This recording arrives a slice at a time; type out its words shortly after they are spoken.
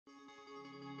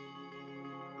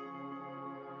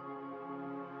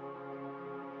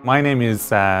My name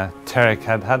is Tareq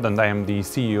Hadhad, and I am the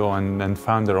CEO and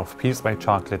founder of Peace by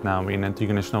Chocolate now in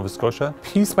Antigonish, Nova Scotia.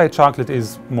 Peace by Chocolate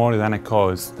is more than a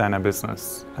cause, than a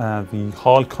business. The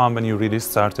whole company really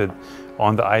started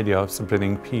on the idea of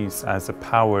spreading peace as a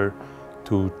power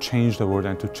to change the world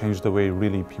and to change the way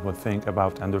really people think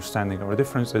about understanding our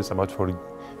differences, about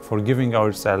forgiving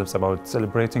ourselves, about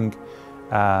celebrating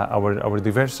our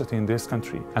diversity in this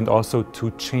country, and also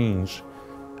to change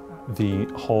the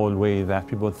whole way that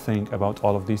people think about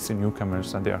all of these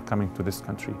newcomers and they are coming to this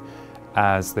country,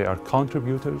 as they are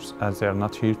contributors, as they are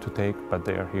not here to take, but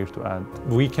they are here to add.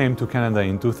 We came to Canada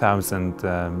in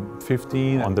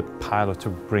 2015 on the pilot to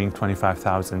bring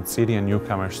 25,000 Syrian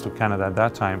newcomers to Canada at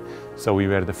that time. So we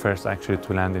were the first actually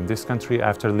to land in this country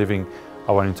after living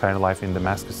our entire life in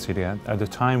Damascus, Syria, at the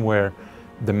time where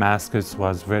Damascus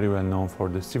was very well known for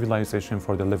the civilization,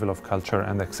 for the level of culture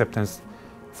and acceptance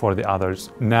for the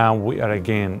others. Now we are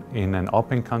again in an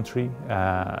open country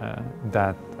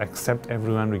that accepts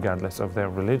everyone regardless of their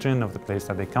religion, of the place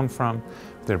that they come from,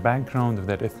 their background, of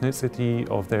their ethnicity,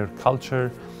 of their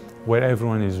culture, where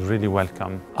everyone is really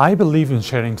welcome. I believe in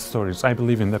sharing stories. I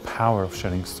believe in the power of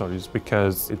sharing stories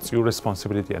because it's your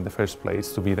responsibility in the first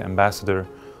place to be the ambassador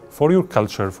for your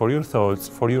culture, for your thoughts,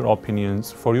 for your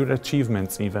opinions, for your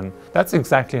achievements even. That's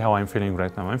exactly how I'm feeling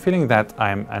right now. I'm feeling that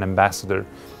I'm an ambassador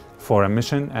for a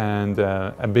mission and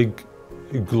a big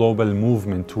global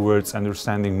movement towards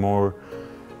understanding more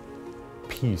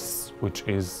peace, which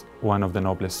is one of the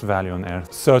noblest values on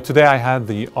earth. So today I had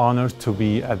the honor to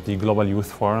be at the Global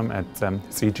Youth Forum at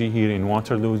CIGI here in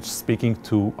Waterloo, speaking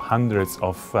to hundreds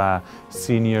of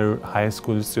senior high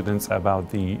school students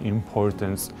about the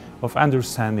importance of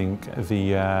understanding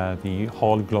the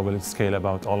whole global scale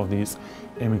about all of these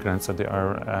immigrants that they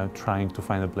are trying to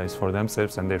find a place for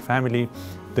themselves and their family.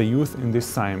 The youth in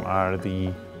this time are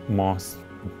the most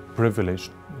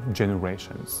privileged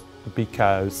generations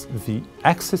because the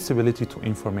accessibility to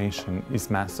information is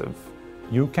massive.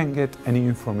 You can get any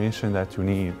information that you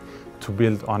need to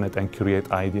build on it and create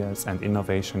ideas and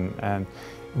innovation and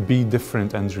be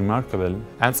different and remarkable.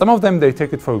 And some of them, they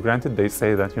take it for granted. They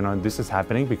say that, you know, this is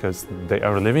happening because they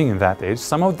are living in that age.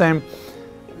 Some of them,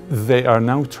 they are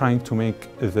now trying to make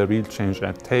the real change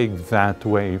and take that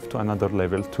wave to another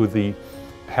level, to the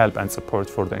help and support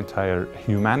for the entire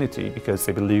humanity, because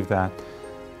they believe that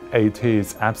it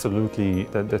is absolutely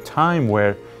the time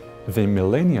where the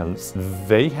millennials,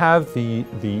 they have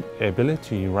the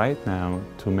ability right now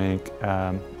to make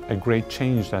a great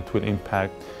change that will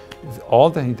impact all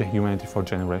the humanity for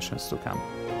generations to come.